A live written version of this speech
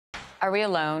Are we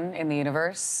alone in the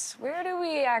universe? Where do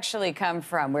we actually come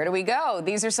from? Where do we go?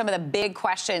 These are some of the big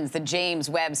questions the James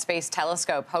Webb Space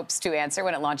Telescope hopes to answer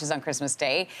when it launches on Christmas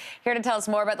Day. Here to tell us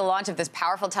more about the launch of this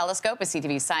powerful telescope is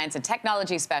CTV science and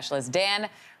technology specialist Dan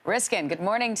Riskin. Good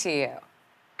morning to you.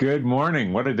 Good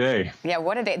morning. What a day. Yeah,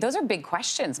 what a day. Those are big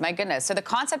questions. My goodness. So the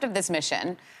concept of this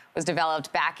mission was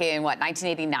developed back in,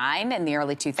 1989, in the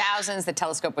early 2000s. The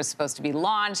telescope was supposed to be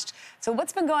launched. So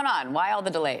what's been going on? Why all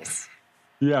the delays?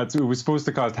 Yeah, it was supposed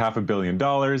to cost $500 million.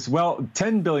 Well,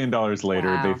 $10 billion later,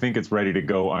 Wow. They think it's ready to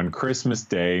go on Christmas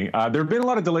Day. There have been a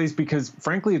lot of delays because,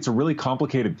 frankly, it's a really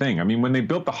complicated thing. I mean, when they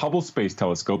built the Hubble Space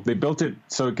Telescope, they built it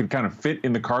so it could kind of fit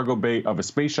in the cargo bay of a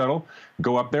space shuttle,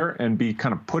 go up there and be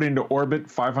kind of put into orbit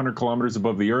 500 kilometers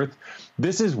above the Earth.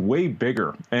 This is way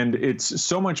bigger, and it's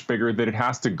so much bigger that it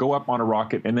has to go up on a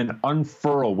rocket and then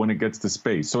unfurl when it gets to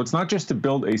space. So it's not just to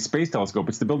build a space telescope,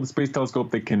 it's to build a space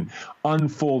telescope that can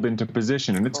unfold into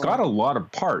position. And it's got a lot of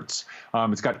parts.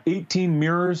 It's got 18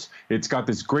 mirrors. It's got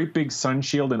this great big sun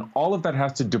shield, and all of that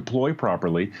has to deploy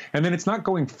properly. And then it's not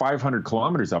going 500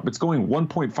 kilometers up. It's going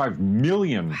 1.5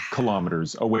 million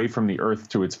kilometers away from the Earth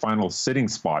to its final sitting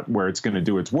spot where it's going to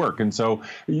do its work. And so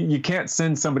you can't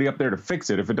send somebody up there to fix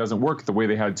it if it doesn't work the way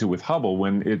they had to with Hubble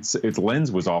when its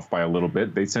lens was off by a little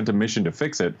bit. They sent a mission to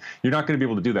fix it. You're not going to be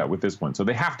able to do that with this one. So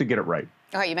they have to get it right.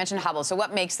 All right, you mentioned Hubble. So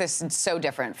what makes this so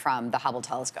different from the Hubble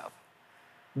telescope?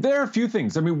 There are a few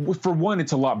things. I mean, for one,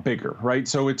 it's a lot bigger, right?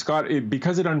 So it's got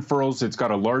because it unfurls, it's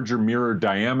got a larger mirror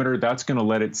diameter. That's going to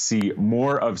let it see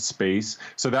more of space.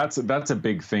 So that's a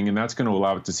big thing, and that's going to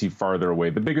allow it to see farther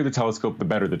away. The bigger the telescope, the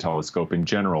better the telescope in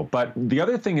general. But the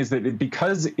other thing is that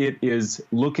because it is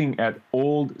looking at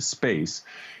old space,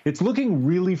 it's looking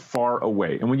really far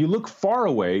away. And when you look far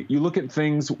away, you look at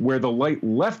things where the light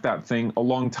left that thing a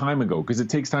long time ago, because it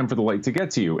takes time for the light to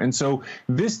get to you. And so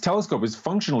this telescope is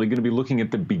functionally going to be looking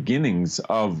at the beginnings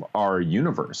of our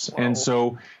universe. Whoa. And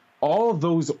so all of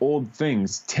those old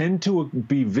things tend to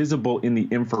be visible in the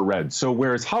infrared. So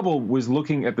whereas Hubble was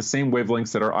looking at the same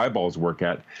wavelengths that our eyeballs work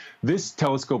at, this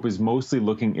telescope is mostly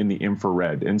looking in the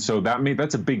infrared. And so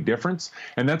that's a big difference.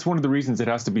 And that's one of the reasons it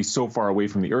has to be so far away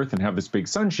from the Earth and have this big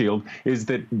sun shield, is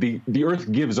that the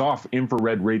Earth gives off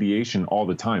infrared radiation all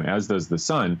the time, as does the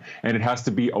sun. And it has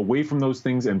to be away from those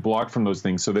things and blocked from those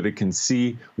things so that it can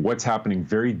see what's happening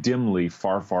very dimly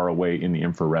far, far away in the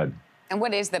infrared. And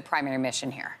what is the primary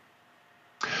mission here?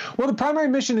 Well, the primary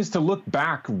mission is to look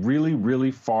back really, really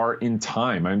far in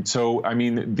time. And so, I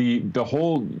mean, the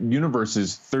whole universe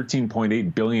is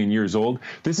 13.8 billion years old.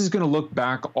 This is going to look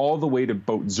back all the way to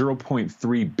about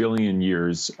 0.3 billion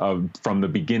years from the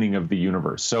beginning of the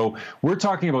universe. So we're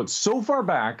talking about so far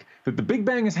back that the Big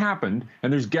Bang has happened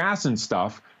and there's gas and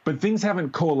stuff, but things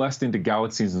haven't coalesced into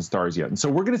galaxies and stars yet. And so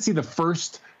we're going to see the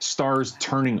first stars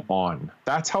turning on.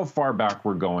 That's how far back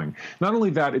we're going. Not only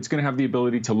that, it's going to have the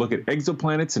ability to look at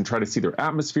exoplanets and try to see their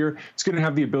atmosphere. It's going to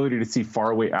have the ability to see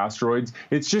faraway asteroids.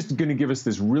 It's just going to give us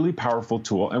this really powerful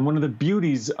tool. And one of the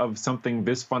beauties of something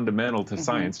this fundamental to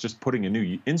science, just putting a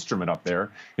new instrument up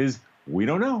there, is we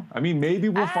don't know. I mean, maybe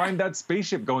we'll find that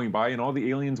spaceship going by and all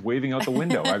the aliens waving out the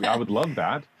window. I would love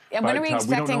that. And when are we expecting,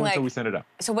 we don't know until we send it up.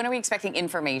 So when are we expecting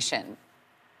information?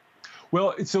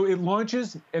 Well, so it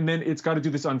launches, and then it's got to do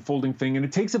this unfolding thing, and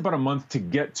it takes about a month to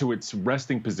get to its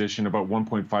resting position about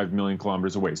 1.5 million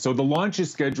kilometers away. So the launch is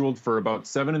scheduled for about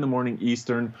 7 in the morning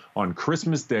Eastern on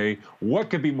Christmas Day. What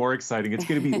could be more exciting? It's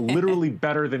going to be literally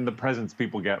better than the presents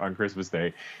people get on Christmas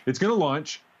Day. It's going to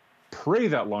launch. Pray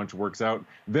that launch works out.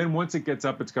 Then once it gets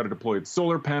up, it's got to deploy its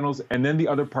solar panels, and then the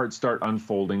other parts start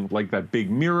unfolding, like that big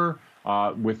mirror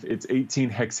with its 18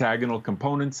 hexagonal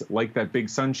components, like that big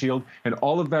sun shield. And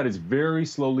all of that is very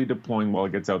slowly deploying while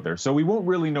it gets out there. So we won't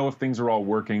really know if things are all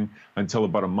working until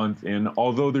about a month in,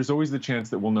 although there's always the chance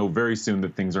that we'll know very soon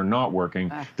that things are not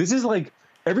working. This is like,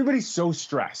 everybody's so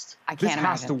stressed. This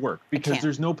has to work because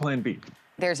there's no plan B.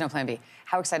 There's no plan B.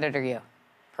 How excited are you?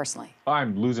 Personally?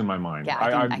 I'm losing my mind. Yeah,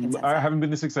 I can sense I that. haven't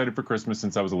been this excited for Christmas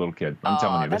since I was a little kid. I'm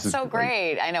telling you, this is so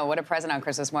great. I know, what a present on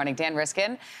Christmas morning. Dan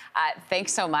Riskin,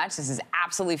 thanks so much. This is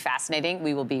absolutely fascinating.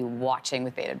 We will be watching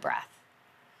with bated breath.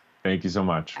 Thank you so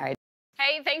much. All right.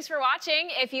 Hey, thanks for watching.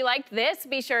 If you liked this,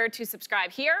 be sure to subscribe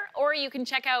here, or you can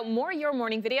check out more Your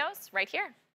Morning videos right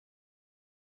here.